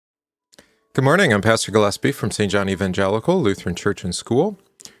Good morning. I'm Pastor Gillespie from St. John Evangelical Lutheran Church and School,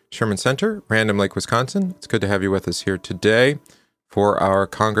 Sherman Center, Random Lake, Wisconsin. It's good to have you with us here today for our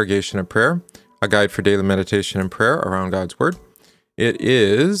Congregation of Prayer, a guide for daily meditation and prayer around God's Word. It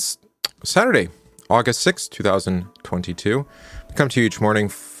is Saturday, August 6, 2022. We come to you each morning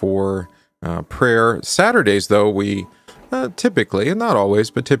for prayer. Saturdays, though, we typically, and not always,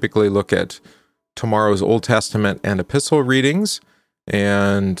 but typically look at tomorrow's Old Testament and epistle readings,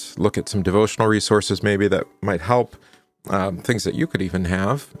 and look at some devotional resources maybe that might help, things that you could even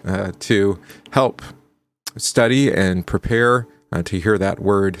have to help study and prepare to hear that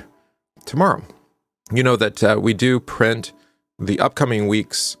word tomorrow. You know that we do print the upcoming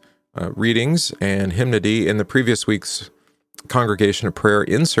week's readings and hymnody in the previous week's Congregation of Prayer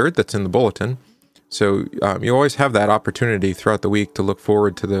insert that's in the bulletin. So you always have that opportunity throughout the week to look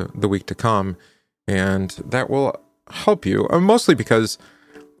forward to the week to come, and that will help you, mostly because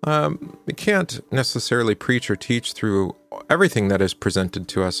we can't necessarily preach or teach through everything that is presented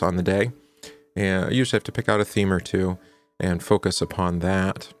to us on the day, and I usually have to pick out a theme or two and focus upon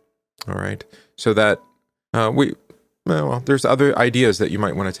that. All right, so that there's other ideas that you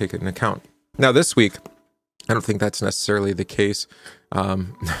might want to take into account. Now, this week, I don't think that's necessarily the case.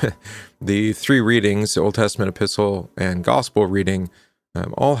 The three readings, Old Testament, Epistle, and Gospel reading,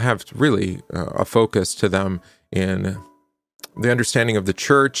 all have really a focus to them in the understanding of the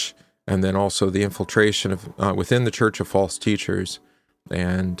church, and then also the infiltration of within the church of false teachers,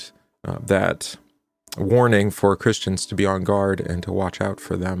 and that warning for Christians to be on guard and to watch out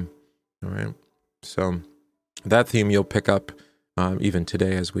for them. All right, so that theme you'll pick up even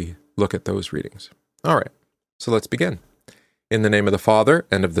today as we look at those readings. All right, so let's begin. In the name of the Father,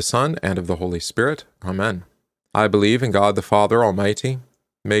 and of the Son, and of the Holy Spirit. Amen. I believe in God the Father Almighty,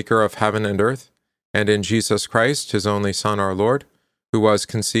 maker of heaven and earth, and in Jesus Christ, his only Son, our Lord, who was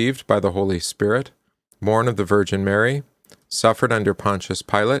conceived by the Holy Spirit, born of the Virgin Mary, suffered under Pontius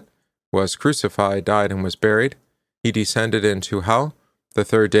Pilate, was crucified, died, and was buried. He descended into hell. The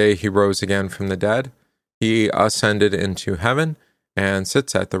third day he rose again from the dead. He ascended into heaven, and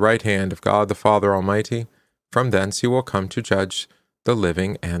sits at the right hand of God the Father Almighty. From thence he will come to judge the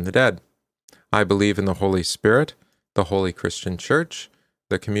living and the dead. I believe in the Holy Spirit, the holy Christian Church,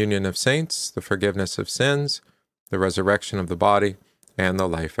 the communion of saints, the forgiveness of sins, the resurrection of the body, and the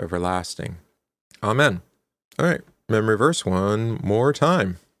life everlasting. Amen. All right, memory verse one more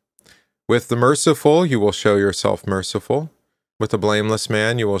time. With the merciful you will show yourself merciful. With the blameless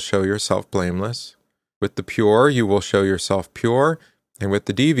man you will show yourself blameless. With the pure you will show yourself pure. And with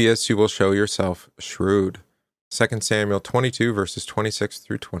the devious you will show yourself shrewd. 2 Samuel 22, verses 26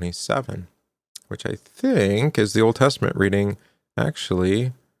 through 27, which I think is the Old Testament reading,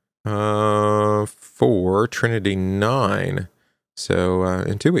 actually, for Trinity 9. So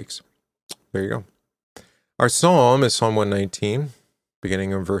in 2 weeks. There you go. Our psalm is Psalm 119,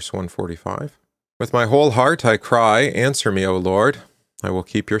 beginning in verse 145. With my whole heart I cry, answer me, O Lord. I will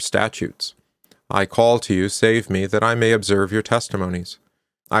keep your statutes. I call to you, save me, that I may observe your testimonies.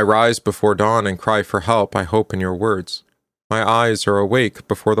 I rise before dawn and cry for help. I hope in your words. My eyes are awake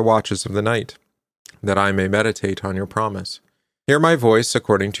before the watches of the night, that I may meditate on your promise. Hear my voice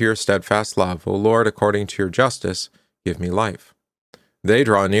according to your steadfast love. O Lord, according to your justice, give me life. They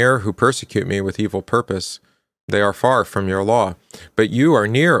draw near who persecute me with evil purpose. They are far from your law. But you are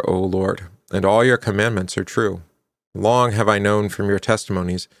near, O Lord, and all your commandments are true. Long have I known from your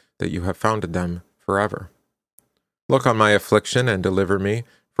testimonies that you have founded them forever. Look on my affliction and deliver me,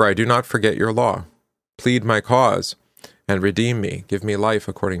 for I do not forget your law. Plead my cause, and redeem me. Give me life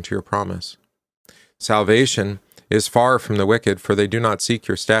according to your promise. Salvation is far from the wicked, for they do not seek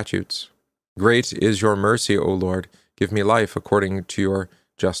your statutes. Great is your mercy, O Lord. Give me life according to your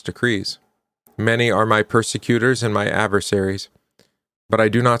just decrees. Many are my persecutors and my adversaries, but I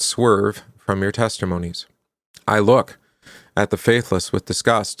do not swerve from your testimonies. I look at the faithless with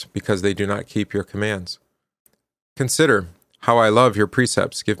disgust, because they do not keep your commands. Consider how I love your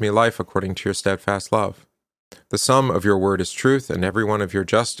precepts. Give me life according to your steadfast love. The sum of your word is truth, and every one of your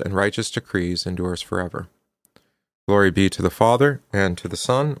just and righteous decrees endures forever. Glory be to the Father, and to the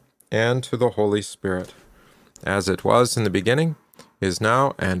Son, and to the Holy Spirit, as it was in the beginning, is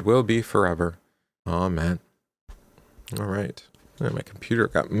now, and will be forever. Amen. All right. My computer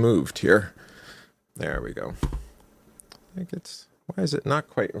got moved here. There we go. Why is it not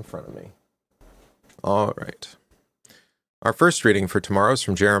quite in front of me? All right. Our first reading for tomorrow is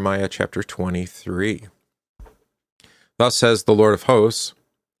from Jeremiah chapter 23. Thus says the Lord of hosts,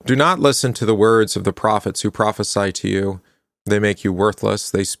 do not listen to the words of the prophets who prophesy to you. They make you worthless.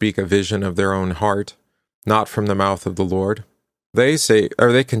 They speak a vision of their own heart, not from the mouth of the Lord.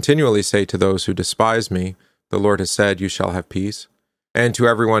 They continually say to those who despise me, the Lord has said, you shall have peace. And to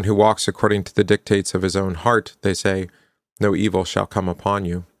everyone who walks according to the dictates of his own heart, they say, no evil shall come upon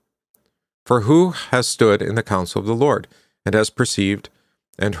you. For who has stood in the counsel of the Lord, and has perceived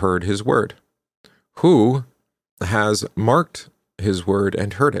and heard his word? Who has marked his word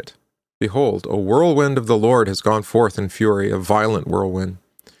and heard it? Behold, a whirlwind of the Lord has gone forth in fury, a violent whirlwind.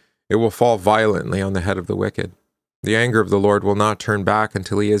 It will fall violently on the head of the wicked. The anger of the Lord will not turn back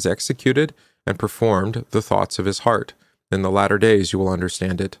until he has executed and performed the thoughts of his heart. In the latter days you will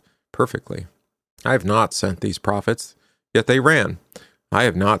understand it perfectly. I have not sent these prophets, yet they ran. I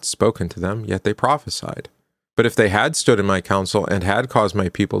have not spoken to them, yet they prophesied. But if they had stood in my counsel and had caused my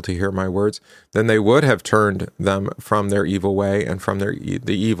people to hear my words, then they would have turned them from their evil way and from the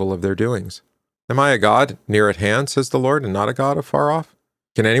evil of their doings. Am I a God near at hand, says the Lord, and not a God afar off?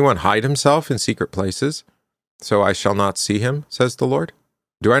 Can anyone hide himself in secret places? So I shall not see him, says the Lord.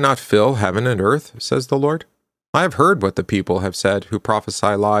 Do I not fill heaven and earth, says the Lord? I have heard what the people have said who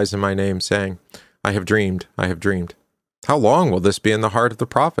prophesy lies in my name, saying, I have dreamed, I have dreamed. How long will this be in the heart of the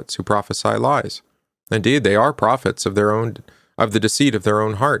prophets who prophesy lies? Indeed, they are prophets of the deceit of their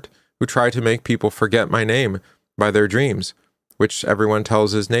own heart, who try to make people forget my name by their dreams, which everyone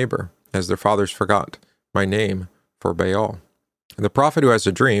tells his neighbor, as their fathers forgot my name for Baal. The prophet who has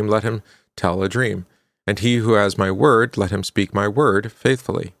a dream, let him tell a dream. And he who has my word, let him speak my word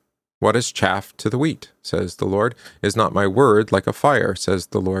faithfully. What is chaff to the wheat, says the Lord? Is not my word like a fire, says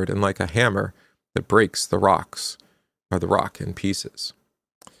the Lord, and like a hammer that breaks the rocks, or the rock in pieces?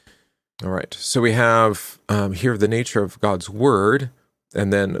 All right, so we have here the nature of God's word,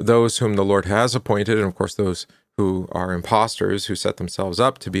 and then those whom the Lord has appointed, and of course those who are imposters, who set themselves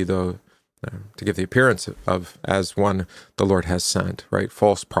up to be to give the appearance of as one the Lord has sent, right?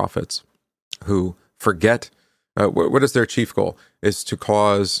 False prophets who forget. What is their chief goal? Is to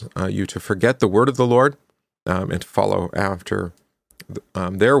cause you to forget the word of the Lord and to follow after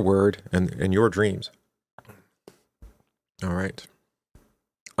their word and your dreams. All right.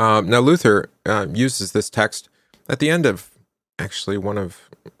 Now Luther uses this text at the end of actually one of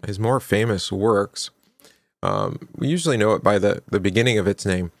his more famous works. We usually know it by the beginning of its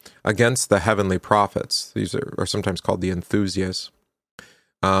name, Against the Heavenly Prophets. These are sometimes called the Enthusiasts.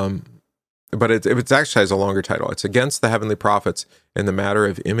 But it actually has a longer title. It's Against the Heavenly Prophets in the Matter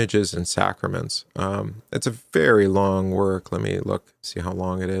of Images and Sacraments. It's a very long work. Let me see how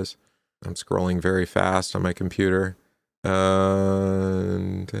long it is. I'm scrolling very fast on my computer.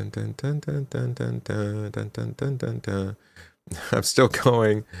 I'm still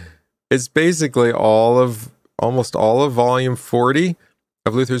going. It's basically almost all of volume 40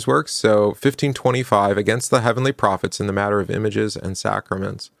 of Luther's works. So 1525, Against the Heavenly Prophets in the Matter of Images and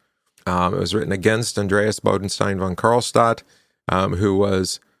Sacraments. It was written against Andreas Bodenstein von Karlstadt, who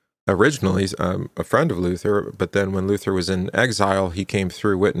was originally a friend of Luther, but then when Luther was in exile, he came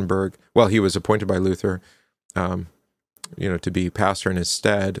through Wittenberg. Well, he was appointed by Luther, to be pastor in his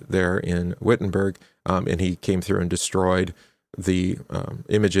stead there in Wittenberg, and he came through and destroyed the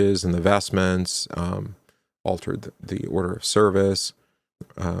images and the vestments, altered the order of service,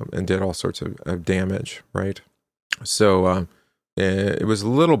 and did all sorts of damage, right? So it was a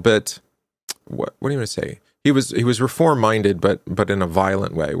little bit, what do you want to say? He was reform-minded, but in a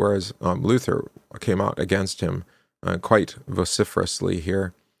violent way, whereas Luther came out against him quite vociferously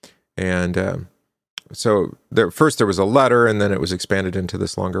here. And so first there was a letter, and then it was expanded into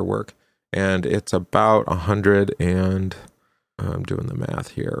this longer work. And it's about 100 and, I'm doing the math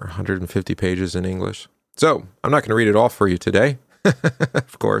here, 150 pages in English. So I'm not going to read it all for you today,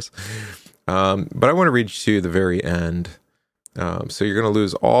 of course. But I want to read to the very end. So you're going to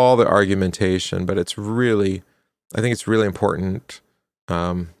lose all the argumentation, but I think it's really important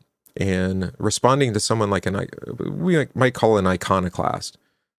in responding to someone like we might call an iconoclast,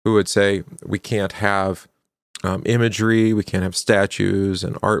 who would say we can't have imagery, we can't have statues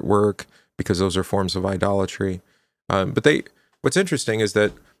and artwork because those are forms of idolatry. But what's interesting is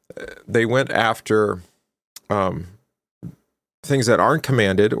that they went after things that aren't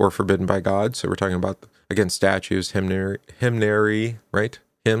commanded or forbidden by God. So we're talking about, again, statues, hymnary, right?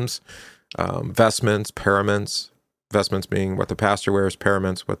 Hymns, vestments, paraments, vestments being what the pastor wears,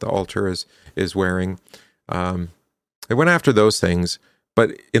 paraments, what the altar is wearing. They went after those things,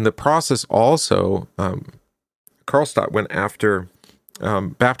 but in the process also, Karlstadt went after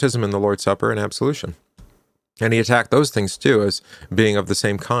baptism and the Lord's Supper and absolution. And he attacked those things too as being of the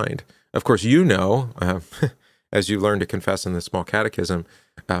same kind. Of course, as you learn to confess in the Small Catechism,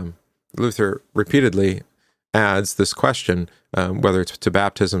 Luther repeatedly adds this question, whether it's to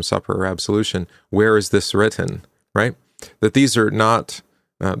baptism, supper, or absolution, where is this written, right? that these are not,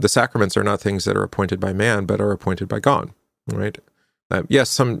 the sacraments are not things that are appointed by man, but are appointed by God, right?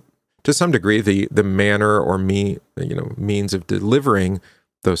 Yes, to some degree, the manner or means of delivering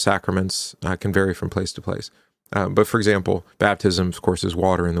those sacraments can vary from place to place. But for example, baptism, of course, is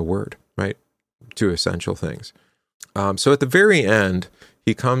water and the word, right? Two essential things. So at the very end,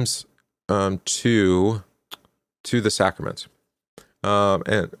 he comes to the sacraments.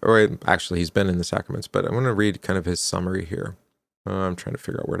 Actually, he's been in the sacraments, but I want to read kind of his summary here. I'm trying to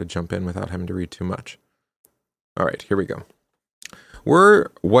figure out where to jump in without having to read too much. All right, here we go.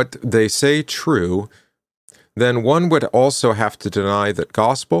 Were what they say true, then one would also have to deny that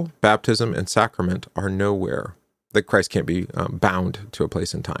gospel, baptism, and sacrament are nowhere. That Christ can't be bound to a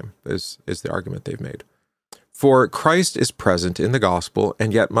place and time, is the argument they've made. For Christ is present in the gospel,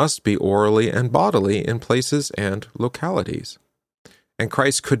 and yet must be orally and bodily in places and localities. And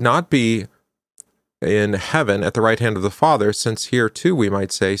Christ could not be in heaven at the right hand of the Father, since here too we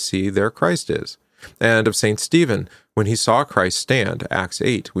might say, see, there Christ is. And of St. Stephen, when he saw Christ stand, Acts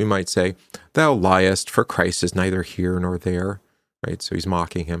 8, we might say, thou liest, for Christ is neither here nor there. Right? So he's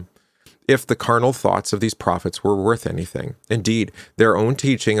mocking him. If the carnal thoughts of these prophets were worth anything, indeed, their own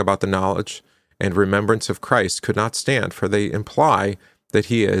teaching about the knowledge and remembrance of Christ could not stand, for they imply that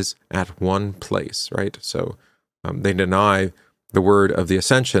he is at one place, right? So they deny the word of the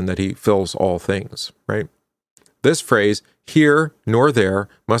ascension, that he fills all things, right? This phrase, here nor there,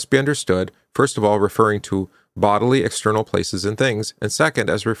 must be understood, first of all, referring to bodily external places and things, and second,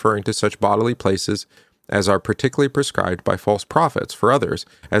 as referring to such bodily places as are particularly prescribed by false prophets for others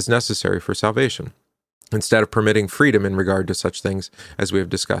as necessary for salvation, instead of permitting freedom in regard to such things as we have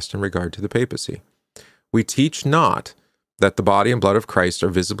discussed in regard to the papacy. We teach not that the body and blood of Christ are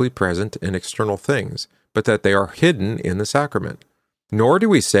visibly present in external things, but that they are hidden in the sacrament. Nor do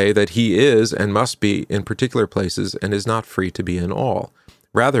we say that he is and must be in particular places and is not free to be in all.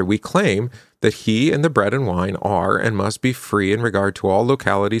 Rather, we claim that he and the bread and wine are and must be free in regard to all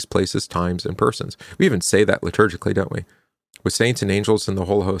localities, places, times, and persons. We even say that liturgically, don't we? With saints and angels and the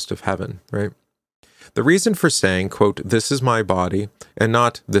whole host of heaven, right? The reason for saying, quote, this is my body, and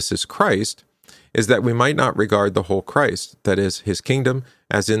not this is Christ, is that we might not regard the whole Christ, that is, his kingdom,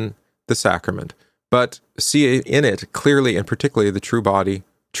 as in the sacrament, but see in it clearly and particularly the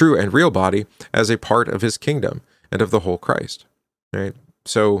true and real body, as a part of his kingdom and of the whole Christ, right?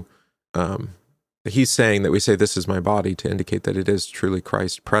 So he's saying that we say this is my body to indicate that it is truly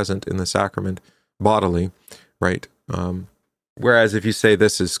Christ present in the sacrament bodily, right? Whereas if you say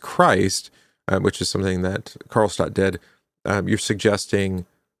this is Christ, which is something that Karlstadt did, you're suggesting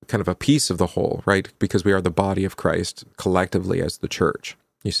kind of a piece of the whole, right? Because we are the body of Christ collectively as the church,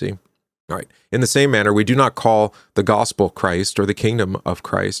 you see? All right. In the same manner, we do not call the gospel Christ or the kingdom of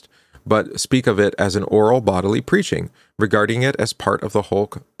Christ, but speak of it as an oral bodily preaching, regarding it as part of the whole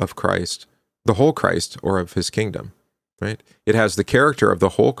of Christ, the whole Christ, or of his kingdom, right? It has the character of the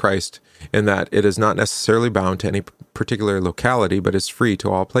whole Christ in that it is not necessarily bound to any particular locality, but is free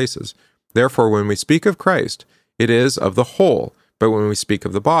to all places. Therefore, when we speak of Christ, it is of the whole, but when we speak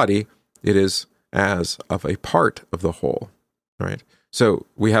of the body, it is as of a part of the whole, right? So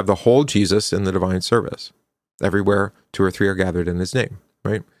we have the whole Jesus in the divine service. Everywhere 2 or 3 are gathered in his name,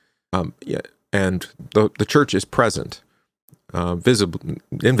 right? And the church is present,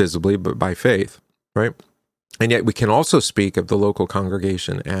 invisibly, but by faith, right? And yet we can also speak of the local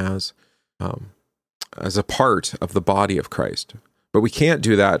congregation as a part of the body of Christ. But we can't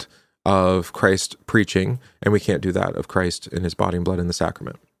do that of Christ preaching, and we can't do that of Christ in his body and blood in the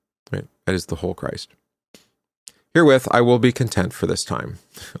sacrament, right? That is the whole Christ. Herewith I will be content for this time,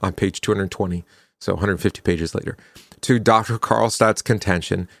 on page 220, so 150 pages later, to Dr. Karlstadt's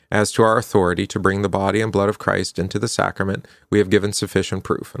contention as to our authority to bring the body and blood of Christ into the sacrament. We have given sufficient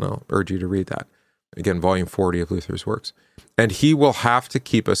proof, and I'll urge you to read that. Again, volume 40 of Luther's works. And he will have to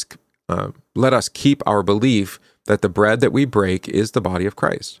keep us, let us keep our belief that the bread that we break is the body of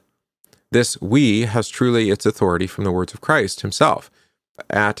Christ. This we has truly its authority from the words of Christ himself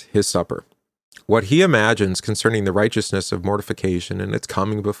at his supper. What he imagines concerning the righteousness of mortification and its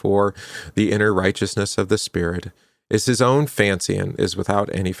coming before the inner righteousness of the Spirit is his own fancy and is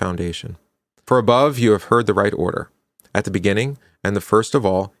without any foundation. For above you have heard the right order. At the beginning, and the first of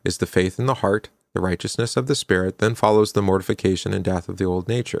all, is the faith in the heart, the righteousness of the Spirit, then follows the mortification and death of the old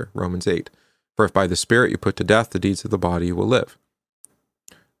nature, Romans 8. For if by the Spirit you put to death the deeds of the body, you will live.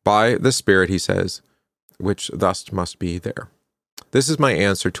 By the Spirit, he says, which thus must be there. This is my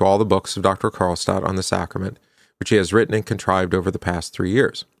answer to all the books of Dr. Karlstadt on the sacrament, which he has written and contrived over the past 3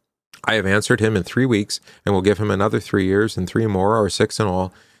 years. I have answered him in 3 weeks, and will give him another 3 years, and 3 more, or 6 in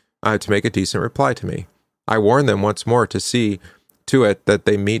all, to make a decent reply to me. I warn them once more to see to it that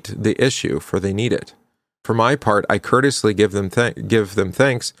they meet the issue, for they need it. For my part, I courteously give them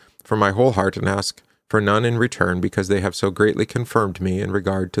thanks from my whole heart and ask for none in return, because they have so greatly confirmed me in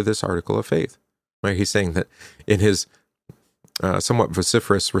regard to this article of faith. Right? He's saying that in his somewhat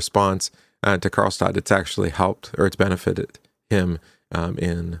vociferous response to Karlstadt, it's actually helped, or it's benefited him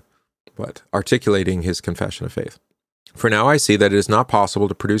in articulating his confession of faith. For now I see that it is not possible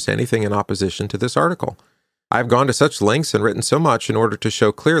to produce anything in opposition to this article. I have gone to such lengths and written so much in order to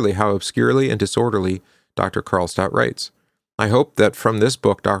show clearly how obscurely and disorderly Dr. Karlstadt writes. I hope that from this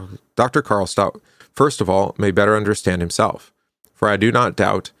book Dr. Karlstadt, first of all, may better understand himself, for I do not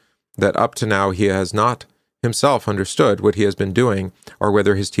doubt that up to now he has not himself understood what he has been doing, or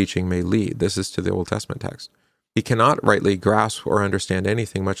whither his teaching may lead. This is to the Old Testament text. He cannot rightly grasp or understand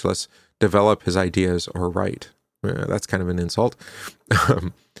anything, much less develop his ideas or write. That's kind of an insult.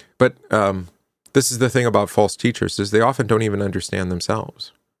 But this is the thing about false teachers, is they often don't even understand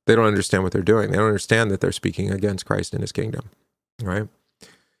themselves. They don't understand what they're doing. They don't understand that they're speaking against Christ and his kingdom. Right?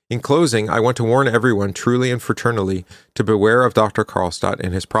 In closing, I want to warn everyone truly and fraternally to beware of Dr. Karlstadt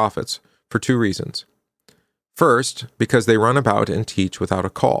and his prophets for two reasons. First, because they run about and teach without a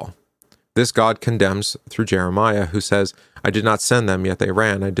call. This God condemns through Jeremiah, who says, I did not send them, yet they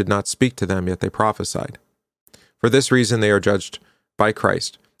ran. I did not speak to them, yet they prophesied. For this reason they are judged by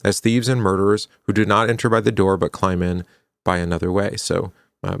Christ, as thieves and murderers who do not enter by the door, but climb in by another way. So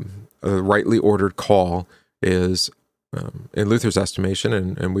a rightly ordered call is, in Luther's estimation,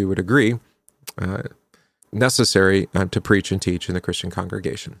 and we would agree, necessary to preach and teach in the Christian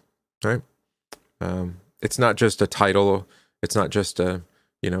congregation. Right? It's not just a title. It's not just an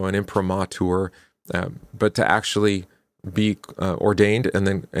imprimatur, but to actually be ordained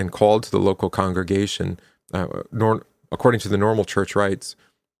and called to the local congregation, according to the normal church rites,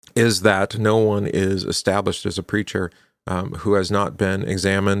 is that no one is established as a preacher who has not been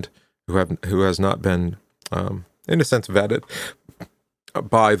examined, who has not been, in a sense, vetted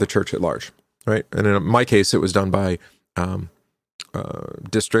by the church at large, right? And in my case, it was done by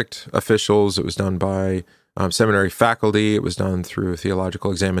district officials. It was done by seminary faculty. It was done through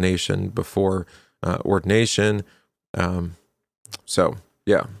theological examination before ordination. So,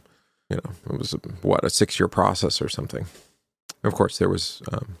 yeah, it was, a 6-year process or something. Of course, there was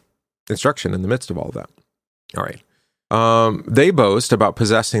instruction in the midst of all of that. All right. They boast about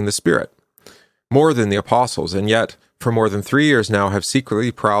possessing the Spirit more than the apostles, and yet for more than 3 years now have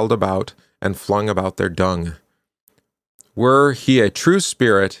secretly prowled about and flung about their dung. Were he a true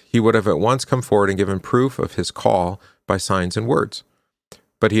spirit, he would have at once come forward and given proof of his call by signs and words.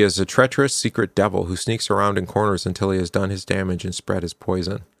 But he is a treacherous secret devil who sneaks around in corners until he has done his damage and spread his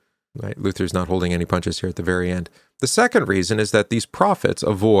poison. Right? Luther's not holding any punches here at the very end. The second reason is that these prophets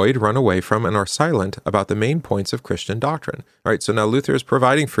avoid, run away from, and are silent about the main points of Christian doctrine. All right, so now Luther is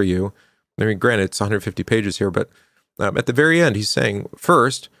providing for you, granted, it's 150 pages here, but at the very end, he's saying,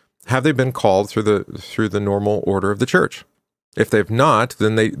 first, have they been called through the normal order of the church? If they've not,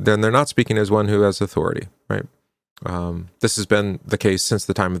 then they're not speaking as one who has authority, right? This has been the case since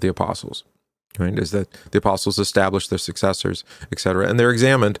the time of the apostles, right? Is that the apostles established their successors, etc., and they're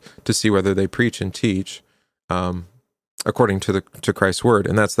examined to see whether they preach and teach according to Christ's word,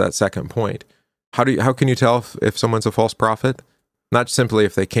 and that's that second point. How can you tell if someone's a false prophet? Not simply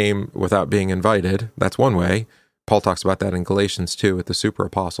if they came without being invited. That's one way. Paul talks about that in Galatians 2 with the super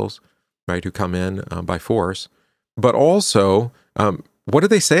apostles, right, who come in by force. But also, what are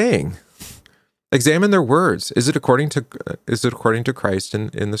they saying? Examine their words. Is it according to Christ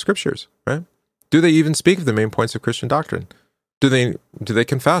in the Scriptures? Right? Do they even speak of the main points of Christian doctrine? Do they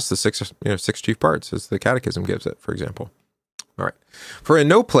confess the six chief parts, as the Catechism gives it, for example? All right. For in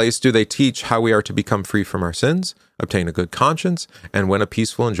no place do they teach how we are to become free from our sins, obtain a good conscience, and win a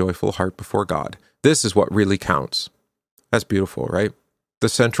peaceful and joyful heart before God. This is what really counts. That's beautiful, right? The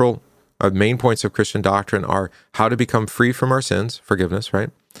central main points of Christian doctrine are how to become free from our sins, forgiveness,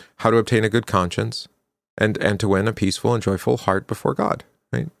 right? How to obtain a good conscience, and to win a peaceful and joyful heart before God,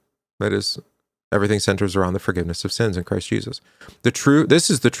 right? That is, everything centers around the forgiveness of sins in Christ Jesus. This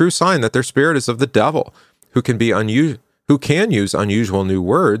is the true sign that their spirit is of the devil, who can use unusual new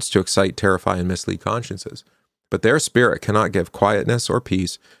words to excite, terrify, and mislead consciences. But their spirit cannot give quietness or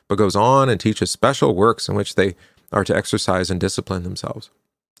peace, but goes on and teaches special works in which they are to exercise and discipline themselves.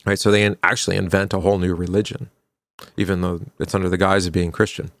 Right? So they actually invent a whole new religion, even though it's under the guise of being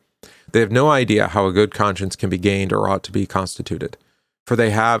Christian. They have no idea how a good conscience can be gained or ought to be constituted, for they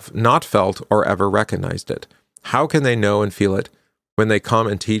have not felt or ever recognized it. How can they know and feel it when they come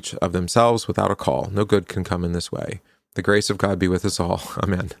and teach of themselves without a call? No good can come in this way. The grace of God be with us all.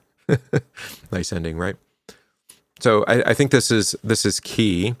 Amen. Nice ending, right? So I think this is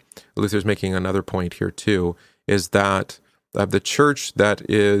key. Luther's making another point here too, is that the church that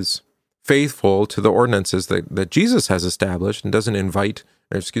is faithful to the ordinances that Jesus has established and doesn't invent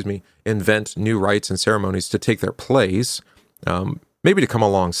new rites and ceremonies to take their place, maybe to come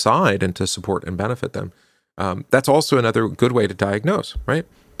alongside and to support and benefit them. That's also another good way to diagnose, right?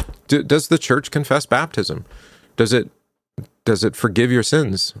 Does the church confess baptism? Does it forgive your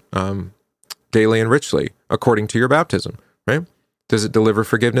sins daily and richly according to your baptism, right? Does it deliver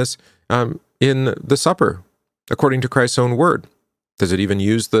forgiveness in the supper according to Christ's own word? Does it even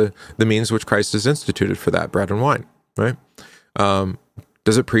use the means which Christ has instituted for that, bread and wine, right?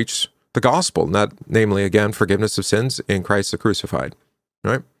 Does it preach the gospel, namely, again, forgiveness of sins in Christ the crucified,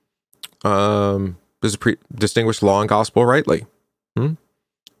 right? Does it distinguish law and gospel rightly?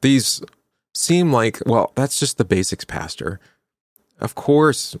 These seem like, well, that's just the basics, Pastor. Of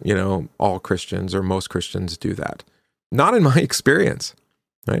course, all Christians or most Christians do that. Not in my experience,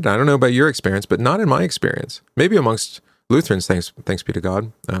 right? I don't know about your experience, but not in my experience. Maybe amongst Lutherans, thanks be to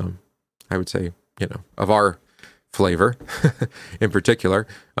God. I would say, of our flavor in particular,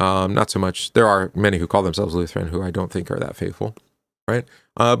 not so much. There are many who call themselves Lutheran who I don't think are that faithful, right?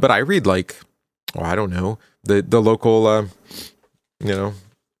 But I read I don't know, the local,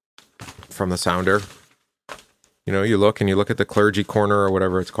 from the Sounder. You look at the clergy corner or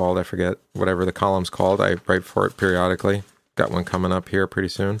whatever it's called. I forget whatever the column's called. I write for it periodically. Got one coming up here pretty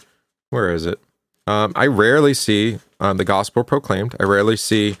soon. Where is it? I rarely see the gospel proclaimed. I rarely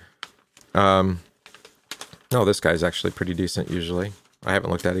see. This guy's actually pretty decent usually. I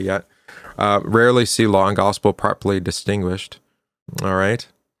haven't looked at it yet. Rarely see law and gospel properly distinguished. All right.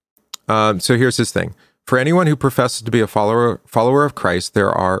 So here's his thing. For anyone who professes to be a follower of Christ,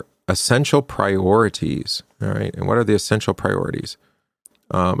 there are essential priorities. All right. And what are the essential priorities?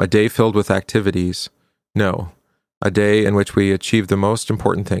 A day filled with activities? No. A day in which we achieve the most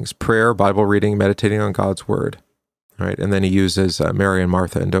important things: prayer, Bible reading, meditating on God's word. All right. And then he uses Mary and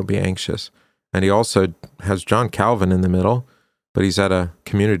Martha and don't be anxious. And he also has John Calvin in the middle, but he's at a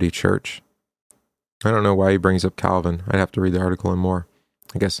community church. I don't know why he brings up Calvin. I'd have to read the article and more.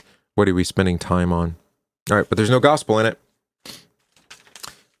 I guess, what are we spending time on? All right, but there's no gospel in it.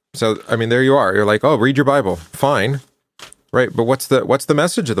 So, there you are. You're like, oh, read your Bible. Fine. Right, but what's the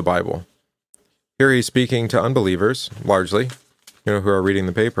message of the Bible? Here he's speaking to unbelievers, largely, who are reading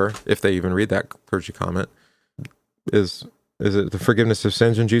the paper, if they even read that clergy comment. Is it the forgiveness of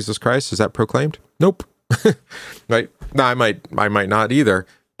sins in Jesus Christ? Is that proclaimed? Nope. Right? No, I might not either,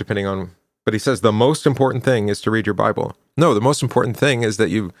 depending on. But he says the most important thing is to read your Bible. No, the most important thing is that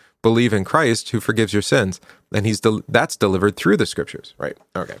you believe in Christ who forgives your sins, and that's delivered through the Scriptures, right?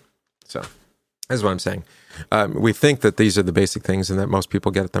 Okay, so that's what I'm saying. We think that these are the basic things, and that most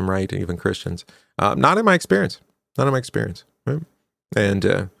people get them right, even Christians. Not in my experience. Not in my experience. Right? And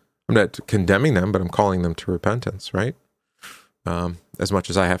I'm not condemning them, but I'm calling them to repentance, right? As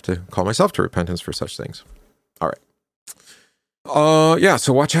much as I have to call myself to repentance for such things. All right.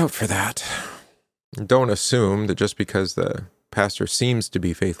 So watch out for that. Don't assume that just because the pastor seems to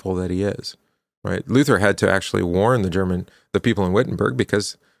be faithful that he is, right? Luther had to actually warn the people in Wittenberg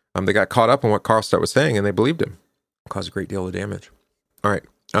because they got caught up in what Karlstadt was saying and they believed him. It caused a great deal of damage. All right.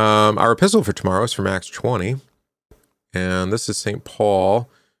 Our epistle for tomorrow is from Acts 20, and this is St. Paul.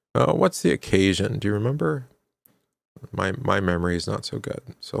 What's the occasion? Do you remember? My memory is not so good,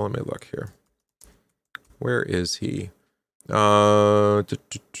 so let me look here. Where is he?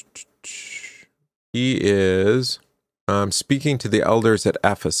 He is speaking to the elders at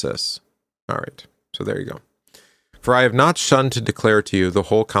Ephesus. All right, so there you go. For I have not shunned to declare to you the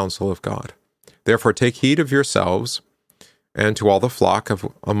whole counsel of God. Therefore take heed of yourselves and to all the flock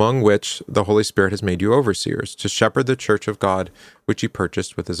among which the Holy Spirit has made you overseers, to shepherd the church of God, which he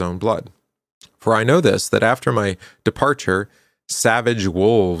purchased with his own blood. For I know this, that after my departure, savage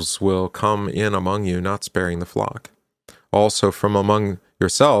wolves will come in among you, not sparing the flock. Also from among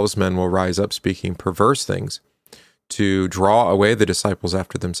yourselves men will rise up speaking perverse things, to draw away the disciples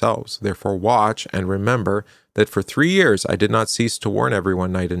after themselves. Therefore watch and remember that for 3 years I did not cease to warn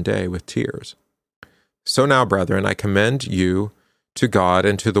everyone night and day with tears. So now, brethren, I commend you to God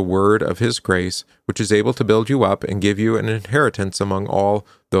and to the word of his grace, which is able to build you up and give you an inheritance among all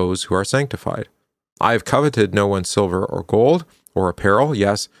those who are sanctified. I have coveted no one's silver or gold or apparel.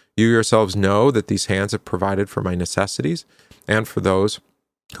 Yes, you yourselves know that these hands have provided for my necessities and for those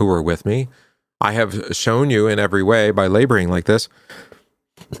who were with me. I have shown you in every way, by laboring like this,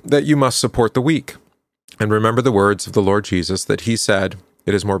 that you must support the weak. And remember the words of the Lord Jesus, that he said,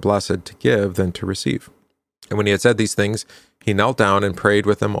 it is more blessed to give than to receive. And when he had said these things, he knelt down and prayed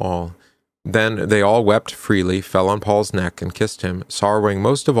with them all. Then they all wept freely, fell on Paul's neck, and kissed him, sorrowing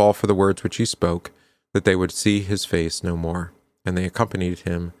most of all for the words which he spoke, that they would see his face no more. And they accompanied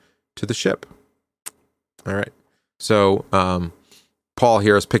him to the ship. All right. So Paul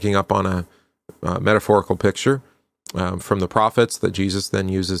here is picking up on a metaphorical picture from the prophets that Jesus then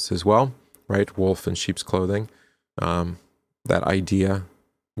uses as well, right? Wolf in sheep's clothing. That idea,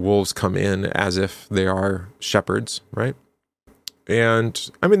 wolves come in as if they are shepherds, right? And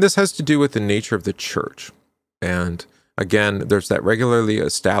I mean, this has to do with the nature of the church. And again, there's that regularly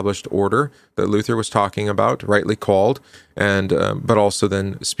established order that Luther was talking about, rightly called, and but also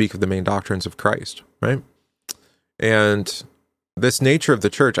then speak of the main doctrines of Christ, right? And this nature of the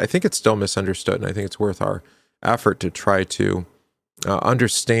church, I think it's still misunderstood, and I think it's worth our effort to try to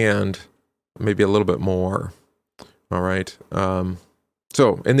understand maybe a little bit more. All right.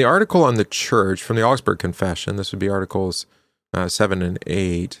 So in the article on the church from the Augsburg Confession, this would be articles 7 and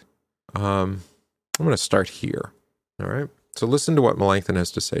 8. I'm going to start here. All right. So listen to what Melanchthon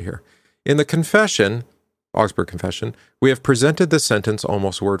has to say here. In the confession, Augsburg Confession, we have presented the sentence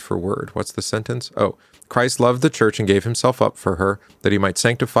almost word for word. What's the sentence? Oh, Christ loved the church and gave himself up for her, that he might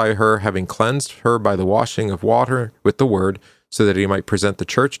sanctify her, having cleansed her by the washing of water with the word, so that he might present the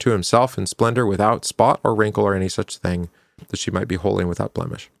church to himself in splendor without spot or wrinkle or any such thing, that she might be holy and without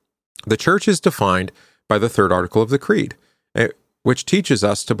blemish. The church is defined by the third article of the Creed, which teaches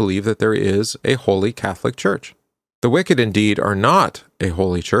us to believe that there is a holy Catholic Church. The wicked indeed are not a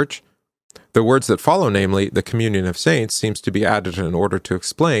holy church. The words that follow, namely, the communion of saints, seems to be added in order to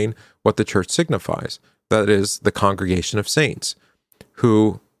explain what the church signifies. That is, the congregation of saints,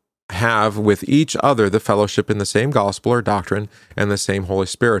 who have with each other the fellowship in the same gospel or doctrine and the same Holy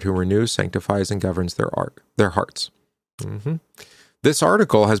Spirit, who renews, sanctifies, and governs their hearts. This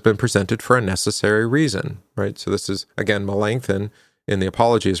article has been presented for a necessary reason, right? So this is, again, Melanchthon in the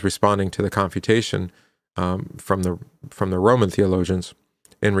Apology is responding to the confutation from the Roman theologians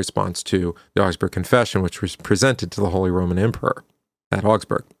in response to the Augsburg Confession, which was presented to the Holy Roman Emperor at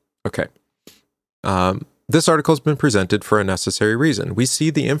Augsburg. Okay. This article has been presented for a necessary reason. We see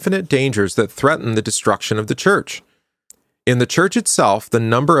the infinite dangers that threaten the destruction of the church. In the church itself, the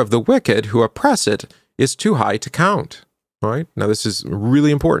number of the wicked who oppress it is too high to count. All right? Now, this is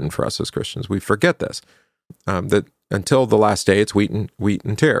really important for us as Christians. We forget this, that until the last day, it's wheat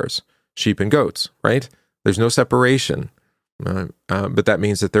and tares, sheep and goats, right? There's no separation. But that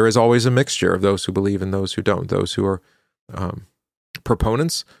means that there is always a mixture of those who believe and those who don't, those who are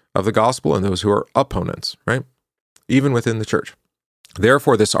proponents of the gospel and those who are opponents, right? Even within the church.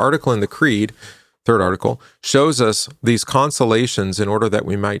 Therefore, this article in the Creed, third article, shows us these consolations in order that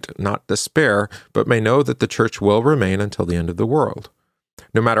we might not despair, but may know that the church will remain until the end of the world.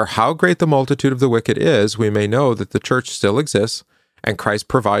 No matter how great the multitude of the wicked is, we may know that the church still exists, and Christ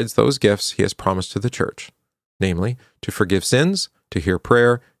provides those gifts he has promised to the church, namely, to forgive sins, to hear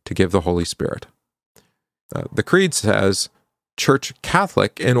prayer, to give the Holy Spirit. The Creed says, Church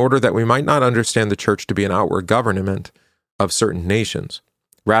Catholic, in order that we might not understand the church to be an outward government of certain nations.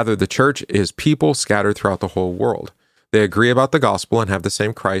 Rather, the church is people scattered throughout the whole world. They agree about the gospel and have the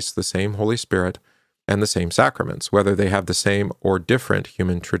same Christ, the same Holy Spirit, and the same sacraments, whether they have the same or different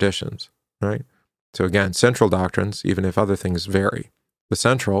human traditions, right? So again, central doctrines, even if other things vary. The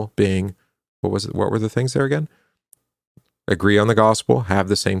central being, what were the things there again? Agree on the gospel, have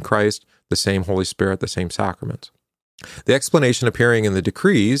the same Christ, the same Holy Spirit, the same sacraments. The explanation appearing in the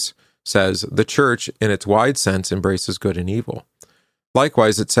decrees says the church, in its wide sense, embraces good and evil.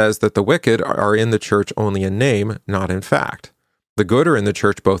 Likewise, it says that the wicked are in the church only in name, not in fact. The good are in the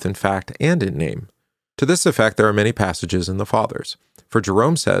church both in fact and in name. To this effect, there are many passages in the Fathers. For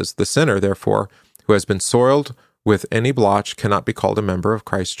Jerome says, the sinner, therefore, who has been soiled with any blotch cannot be called a member of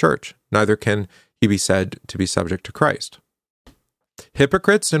Christ's church, neither can he be said to be subject to Christ.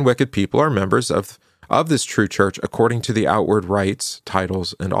 Hypocrites and wicked people are members of this true church according to the outward rites,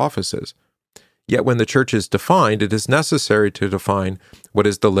 titles, and offices. Yet when the church is defined, it is necessary to define what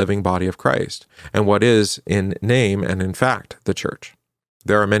is the living body of Christ, and what is in name and in fact the church.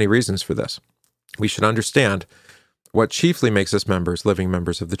 There are many reasons for this. We should understand what chiefly makes us living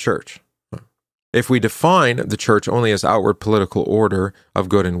members of the church. If we define the church only as outward political order of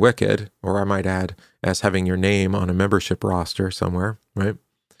good and wicked, or I might add, as having your name on a membership roster somewhere, right?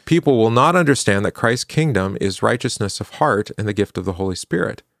 People will not understand that Christ's kingdom is righteousness of heart and the gift of the Holy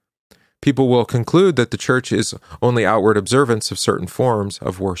Spirit. People will conclude that the church is only outward observance of certain forms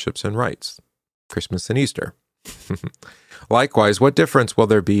of worships and rites, Christmas and Easter. Likewise, what difference will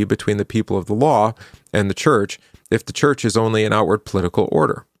there be between the people of the law and the church if the church is only an outward political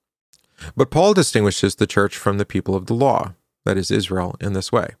order? But Paul distinguishes the church from the people of the law, that is Israel, in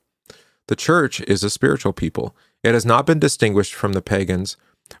this way. The church is a spiritual people. It has not been distinguished from the pagans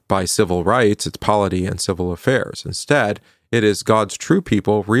by civil rights, its polity, and civil affairs. Instead, it is God's true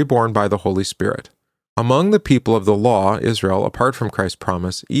people reborn by the Holy Spirit. Among the people of the law, Israel, apart from Christ's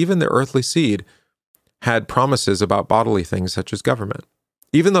promise, even the earthly seed had promises about bodily things such as government.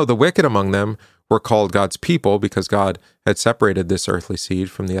 Even though the wicked among them were called God's people because God had separated this earthly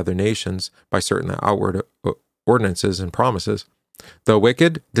seed from the other nations by certain outward ordinances and promises, the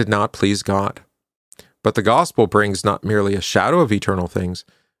wicked did not please God. But the gospel brings not merely a shadow of eternal things,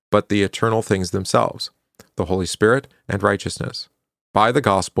 but the eternal things themselves, the Holy Spirit and righteousness. By the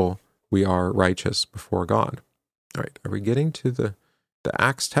gospel, we are righteous before God. All right, are we getting to the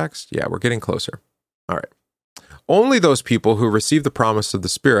Acts text? Yeah, we're getting closer. All right. Only those people who receive the promise of the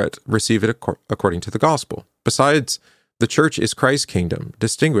Spirit receive it according to the gospel. Besides, the church is Christ's kingdom,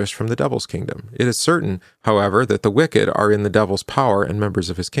 distinguished from the devil's kingdom. It is certain, however, that the wicked are in the devil's power and members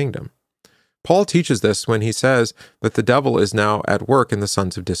of his kingdom. Paul teaches this when he says that the devil is now at work in the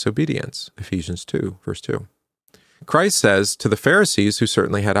sons of disobedience, Ephesians 2, verse 2. Christ says to the Pharisees, who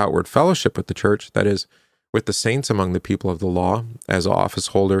certainly had outward fellowship with the church, that is, with the saints among the people of the law, as office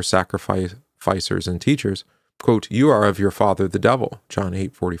holders, sacrificers, and teachers, quote, "You are of your father the devil," John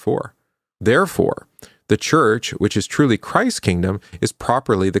 8:44. Therefore, the church, which is truly Christ's kingdom, is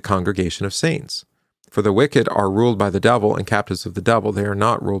properly the congregation of saints. For the wicked are ruled by the devil and captives of the devil. They are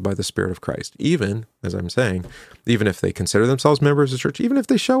not ruled by the Spirit of Christ. Even, as I'm saying, even if they consider themselves members of the church, even if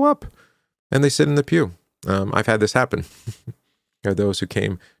they show up and they sit in the pew. I've had this happen. There are those who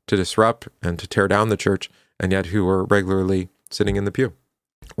came to disrupt and to tear down the church, and yet who were regularly sitting in the pew.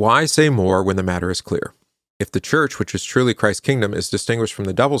 Why say more when the matter is clear? If the church, which is truly Christ's kingdom, is distinguished from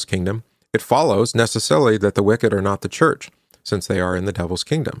the devil's kingdom, it follows necessarily that the wicked are not the church, since they are in the devil's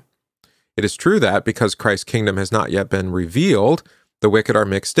kingdom. It is true that, because Christ's kingdom has not yet been revealed, the wicked are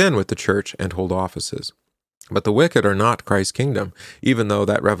mixed in with the church and hold offices. But the wicked are not Christ's kingdom, even though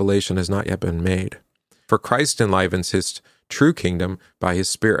that revelation has not yet been made. For Christ enlivens his true kingdom by his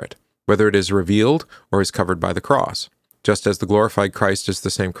Spirit, whether it is revealed or is covered by the cross, just as the glorified Christ is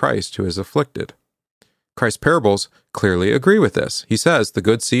the same Christ who is afflicted. Christ's parables clearly agree with this. He says, the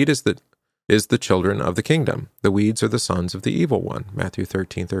good seed is the children of the kingdom. The weeds are the sons of the evil one, Matthew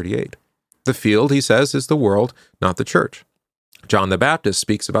 13:38. The field, he says, is the world, not the church. John the Baptist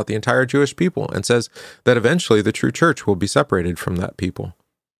speaks about the entire Jewish people and says that eventually the true church will be separated from that people.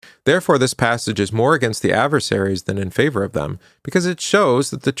 Therefore, this passage is more against the adversaries than in favor of them, because it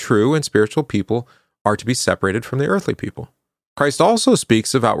shows that the true and spiritual people are to be separated from the earthly people. Christ also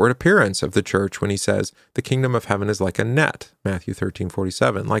speaks of outward appearance of the church when he says, the kingdom of heaven is like a net, Matthew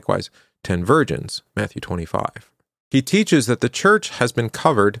 13:47. Likewise, 10 virgins, Matthew 25. He teaches that the church has been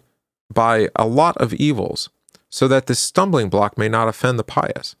covered by a lot of evils, so that this stumbling block may not offend the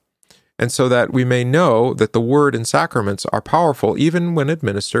pious, and so that we may know that the word and sacraments are powerful even when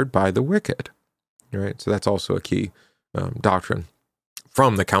administered by the wicked. All right, so that's also a key doctrine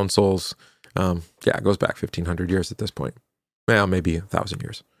from the councils. It goes back 1,500 years at this point. Well, maybe 1,000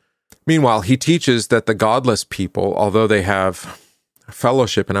 years. Meanwhile, he teaches that the godless people, although they have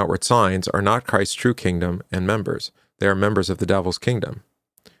fellowship and outward signs, are not Christ's true kingdom and members. They are members of the devil's kingdom.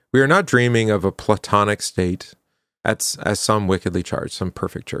 We are not dreaming of a Platonic state as some wickedly charged, some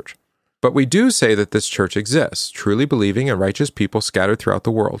perfect church. But we do say that this church exists, truly believing and righteous people scattered throughout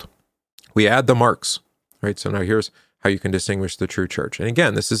the world. We add the marks, right? So now here's how you can distinguish the true church. And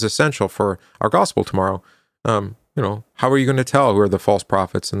again, this is essential for our gospel tomorrow. How are you going to tell who are the false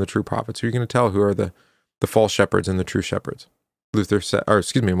prophets and the true prophets? Who are you going to tell who are the false shepherds and the true shepherds?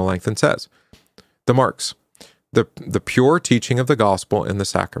 Melanchthon says, the marks. The pure teaching of the gospel in the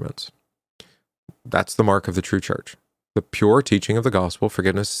sacraments. That's the mark of the true church. The pure teaching of the gospel,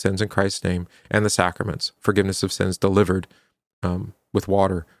 forgiveness of sins in Christ's name, and the sacraments, forgiveness of sins delivered with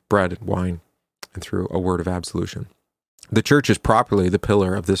water, bread, wine, and through a word of absolution. The church is properly the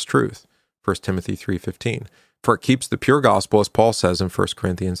pillar of this truth, 1 Timothy 3:15, for it keeps the pure gospel, as Paul says in 1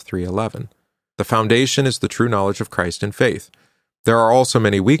 Corinthians 3:11. The foundation is the true knowledge of Christ and faith. There are also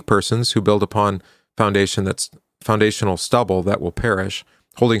many weak persons who build upon foundational stubble that will perish,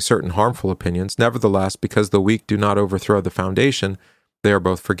 holding certain harmful opinions. Nevertheless, because the weak do not overthrow the foundation, they are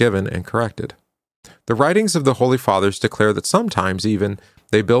both forgiven and corrected. The writings of the Holy Fathers declare that sometimes even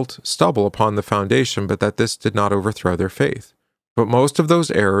they built stubble upon the foundation, but that this did not overthrow their faith. But most of those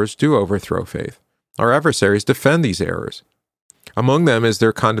errors do overthrow faith. Our adversaries defend these errors. Among them is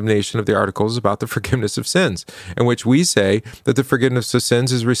their condemnation of the articles about the forgiveness of sins, in which we say that the forgiveness of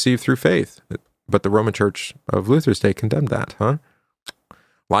sins is received through faith. But the Roman Church of Luther's day condemned that,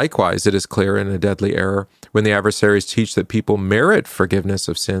 Likewise, it is clear and a deadly error when the adversaries teach that people merit forgiveness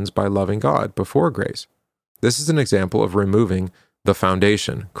of sins by loving God before grace. This is an example of removing the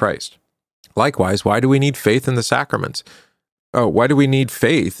foundation, Christ. Likewise, why do we need faith in the sacraments? Why do we need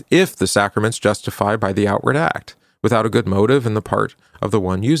faith if the sacraments justify by the outward act, without a good motive in the part of the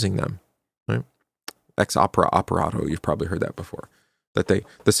one using them? Right? Ex opere operato, you've probably heard that before. That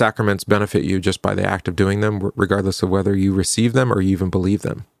the sacraments benefit you just by the act of doing them, regardless of whether you receive them or you even believe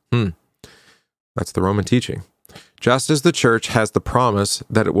them. That's the Roman teaching. Just as the Church has the promise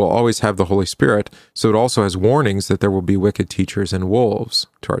that it will always have the Holy Spirit, so it also has warnings that there will be wicked teachers and wolves,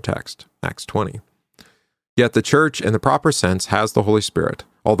 to our text, Acts 20. Yet the Church, in the proper sense, has the Holy Spirit.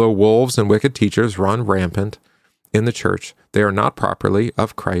 Although wolves and wicked teachers run rampant in the Church, they are not properly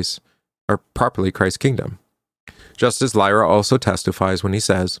Christ's kingdom. Just as Lyra also testifies when he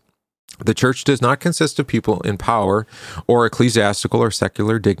says, "The Church does not consist of people in power or ecclesiastical or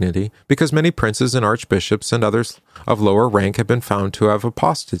secular dignity, because many princes and archbishops and others of lower rank have been found to have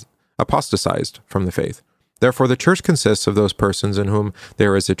apostatized from the faith. Therefore the Church consists of those persons in whom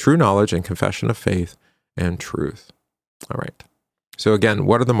there is a true knowledge and confession of faith and truth." All right. So again,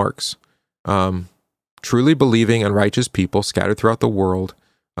 what are the marks? Truly believing and righteous people scattered throughout the world,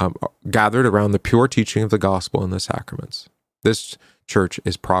 gathered around the pure teaching of the gospel and the sacraments. This Church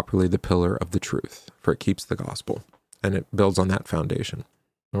is properly the pillar of the truth, for it keeps the gospel, and it builds on that foundation.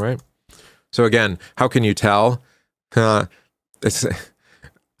 All right? So again, how can you tell? Again,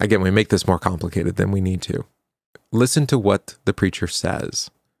 we make this more complicated than we need to. Listen to what the preacher says.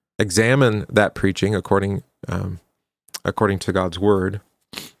 Examine that preaching according to God's word.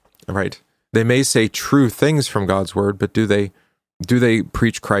 All right? They may say true things from God's word, but do they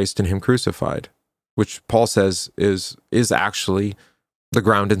preach Christ and him crucified, which Paul says is actually the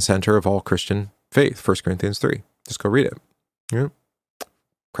ground and center of all Christian faith, 1 Corinthians 3. Just go read it. Yeah.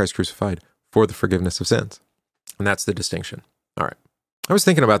 Christ crucified for the forgiveness of sins. And that's the distinction. All right. I was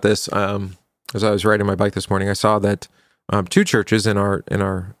thinking about this as I was riding my bike this morning. I saw that two churches in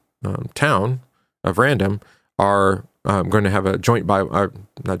our town of Random are going to have a joint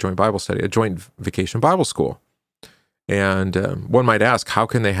vacation Bible school. And one might ask, how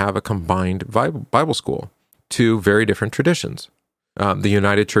can they have a combined Bible school? Two very different traditions. The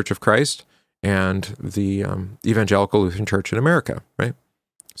United Church of Christ and the Evangelical Lutheran Church in America, right?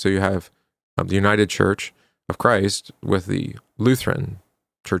 So you have the United Church of Christ with the Lutheran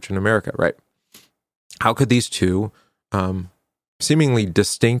Church in America, right? How could these two seemingly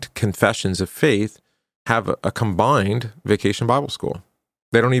distinct confessions of faith have a combined vacation Bible school?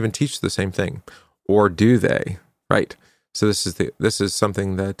 They don't even teach the same thing, or do they? Right. So this is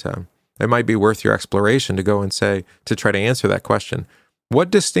something that it might be worth your exploration to go and say, to try to answer that question. What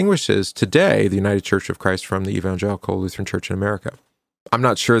distinguishes today the United Church of Christ from the Evangelical Lutheran Church in America? I'm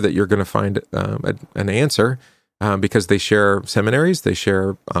not sure that you're going to find an answer because they share seminaries, they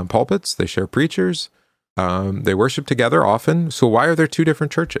share pulpits, they share preachers, they worship together often. So why are there two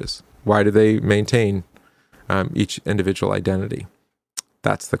different churches? Why do they maintain each individual identity?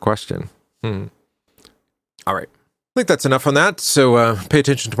 That's the question. All right. I think that's enough on that. So pay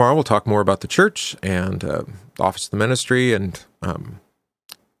attention tomorrow. We'll talk more about the church and the office of the ministry and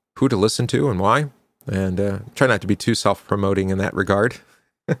who to listen to and why. And try not to be too self-promoting in that regard.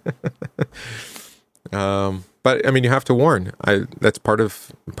 But I mean, you have to warn. That's part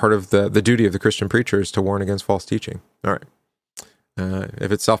of the duty of the Christian preacher is to warn against false teaching. All right. If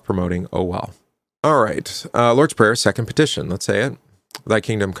it's self-promoting, oh well. All right. Lord's Prayer, second petition. Let's say it. Thy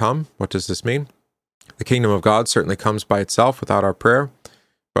kingdom come. What does this mean? The kingdom of God certainly comes by itself without our prayer,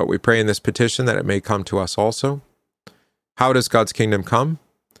 but we pray in this petition that it may come to us also. How does God's kingdom come?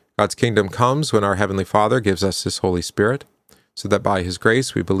 God's kingdom comes when our Heavenly Father gives us His Holy Spirit, so that by His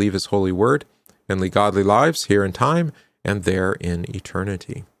grace we believe His holy word and lead godly lives here in time and there in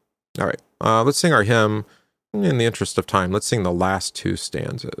eternity. All right, let's sing our hymn. In the interest of time, let's sing the last two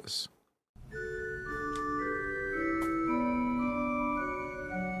stanzas.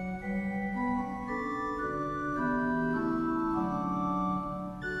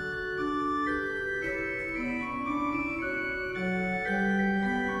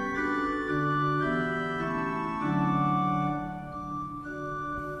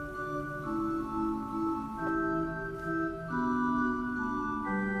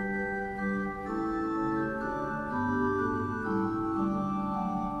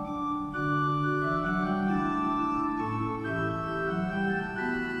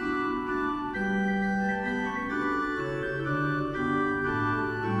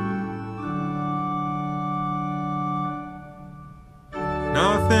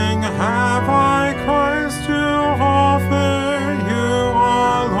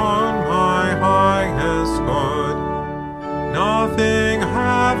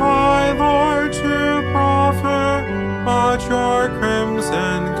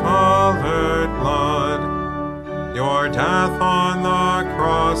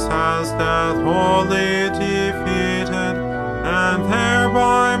 death wholly defeated, and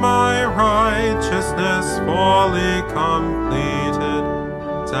thereby my righteousness fully completed.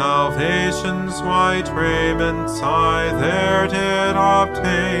 Salvation's white raiments I there did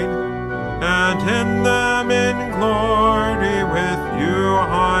obtain, and in them in glory with you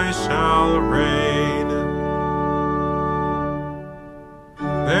I shall reign.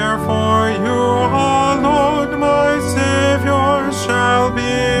 Therefore you alone, my Saviour, shall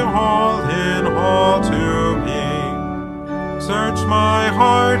be all in all to me. Search my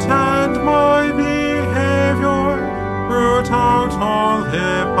heart and my behavior, root out all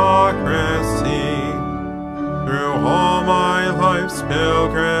hypocrisy. Through all my life's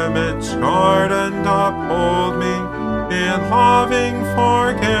pilgrimage, guard and uphold me in loving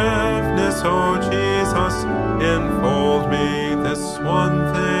forgiveness, O Jesus, enfold me. This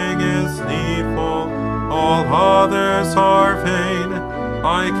one thing is needful, all others are vain.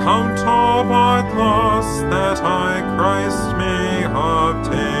 I count all but loss, that I Christ may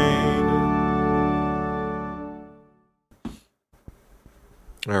obtain.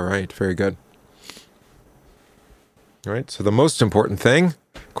 All right, very good. All right, so the most important thing,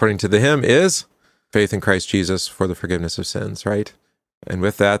 according to the hymn, is faith in Christ Jesus for the forgiveness of sins, right? And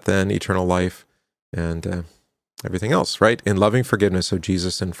with that, then, eternal life and everything else, right? In loving forgiveness of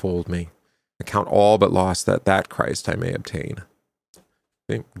Jesus enfold me. Account all but loss, that Christ I may obtain.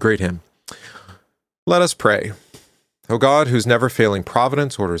 Okay, great hymn. Let us pray. O God, whose never-failing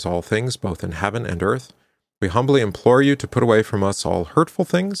providence orders all things, both in heaven and earth, we humbly implore you to put away from us all hurtful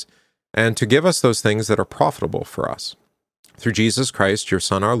things, and to give us those things that are profitable for us. Through Jesus Christ, your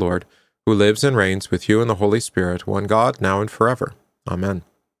Son, our Lord, who lives and reigns with you in the Holy Spirit, one God, now and forever. Amen.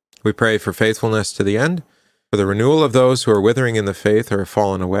 We pray for faithfulness to the end, for the renewal of those who are withering in the faith or have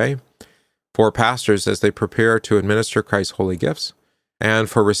fallen away, for pastors as they prepare to administer Christ's holy gifts, and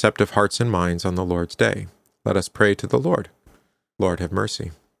for receptive hearts and minds on the Lord's day. Let us pray to the Lord. Lord, have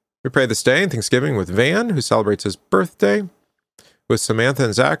mercy. We pray this day in thanksgiving with Van, who celebrates his birthday, with Samantha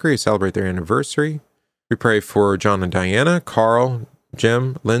and Zachary, who celebrate their anniversary. We pray for John and Diana, Carl,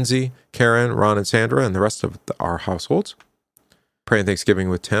 Jim, Lindsay, Karen, Ron and Sandra, and the rest of our households. Pray in thanksgiving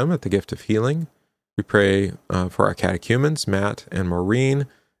with Tim at the gift of healing. We pray for our catechumens, Matt and Maureen.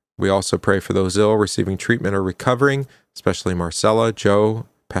 We also pray for those ill receiving treatment or recovering, especially Marcella, Joe,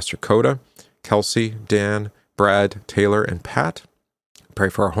 Pastor Coda, Kelsey, Dan, Brad, Taylor, and Pat. Pray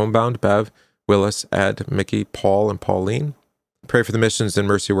for our homebound, Bev, Willis, Ed, Mickey, Paul, and Pauline. Pray for the missions and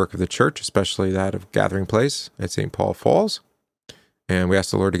mercy work of the church, especially that of Gathering Place at St. Paul Falls. And we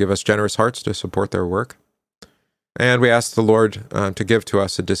ask the Lord to give us generous hearts to support their work. And we ask the Lord to give to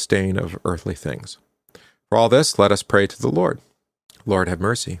us a disdain of earthly things. For all this, let us pray to the Lord. Lord, have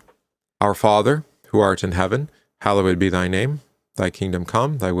mercy. Our Father, who art in heaven, hallowed be thy name. Thy kingdom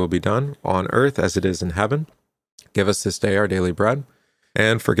come, thy will be done, on earth as it is in heaven. Give us this day our daily bread,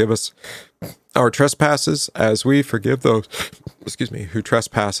 and forgive us our trespasses as we forgive those, who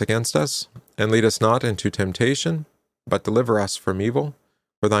trespass against us. And lead us not into temptation, but deliver us from evil.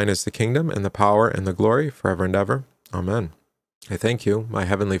 For thine is the kingdom, and the power, and the glory, forever and ever. Amen. I thank you, my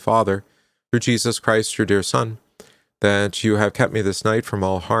heavenly Father, through Jesus Christ, your dear Son, that you have kept me this night from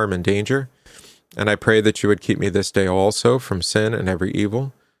all harm and danger. And I pray that you would keep me this day also from sin and every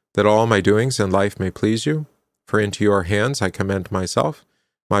evil, that all my doings in life may please you. For into your hands I commend myself,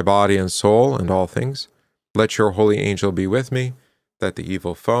 my body and soul, and all things. Let your holy angel be with me, that the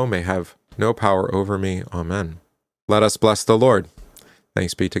evil foe may have no power over me. Amen. Let us bless the Lord.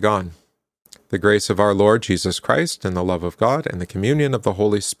 Thanks be to God. The grace of our Lord Jesus Christ, and the love of God, and the communion of the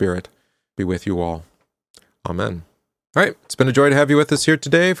Holy Spirit be with you all. Amen. All right, it's been a joy to have you with us here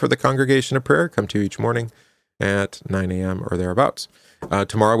today for the Congregation of Prayer. Come to you each morning at 9 a.m. or thereabouts.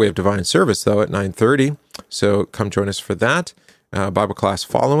 Tomorrow we have Divine Service, though, at 9:30, so come join us for that. Bible class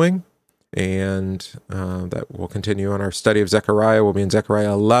following, and that will continue on our study of Zechariah. We'll be in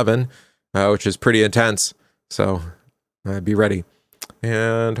Zechariah 11, which is pretty intense, so be ready.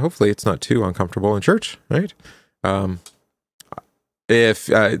 And hopefully it's not too uncomfortable in church, right? If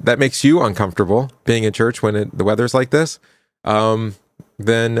that makes you uncomfortable being in church when the weather's like this,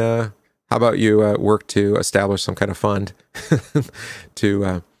 then how about you work to establish some kind of fund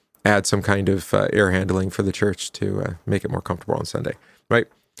to add some kind of air handling for the church to make it more comfortable on Sunday, right?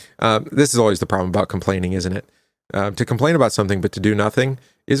 This is always the problem about complaining, isn't it? To complain about something but to do nothing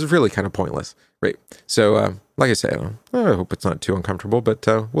is really kind of pointless, right? So, like I said, I hope it's not too uncomfortable, but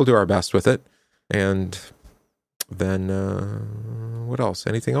we'll do our best with it. And then, what else?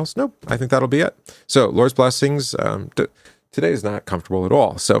 Anything else? Nope. I think that'll be it. So, Lord's blessings. Today is not comfortable at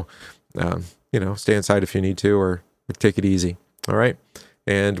all. So, stay inside if you need to, or take it easy. All right.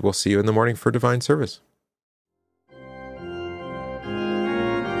 and we'll see you in the morning for divine service.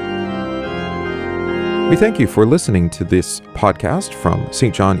 We thank you for listening to this podcast from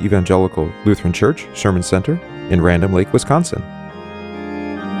St. John Evangelical Lutheran Church Sherman Center in Random Lake, Wisconsin.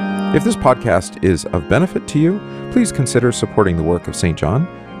 If this podcast is of benefit to you, please consider supporting the work of St. John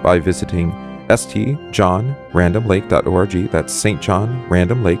by visiting stjohnrandomlake.org. That's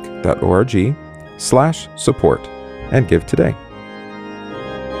stjohnrandomlake.org/support, and give today.